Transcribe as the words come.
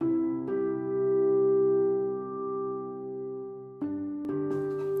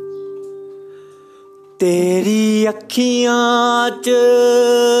तेरी अखियां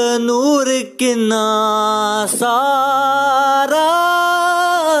च नूर किन्ना सारा,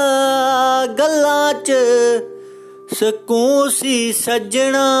 गल्लां च सकून सी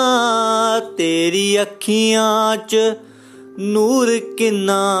सजना। तेरी अखियां च नूर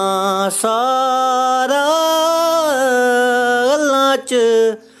किन्ना सारा, गल्लां च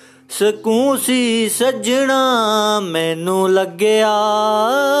सकून सी सजना। मैनू लग्गेआ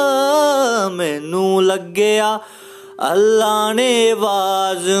अल्लाह ने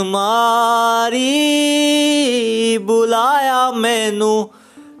आवाज़ मारी, बुलाया मैनू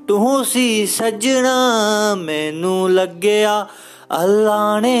तू सी सजना। मैनू लग्गेआ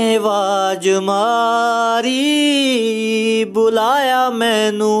अल्लाह ने आवाज़ मारी, बुलाया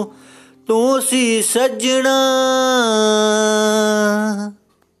मैनू तू सी सजना।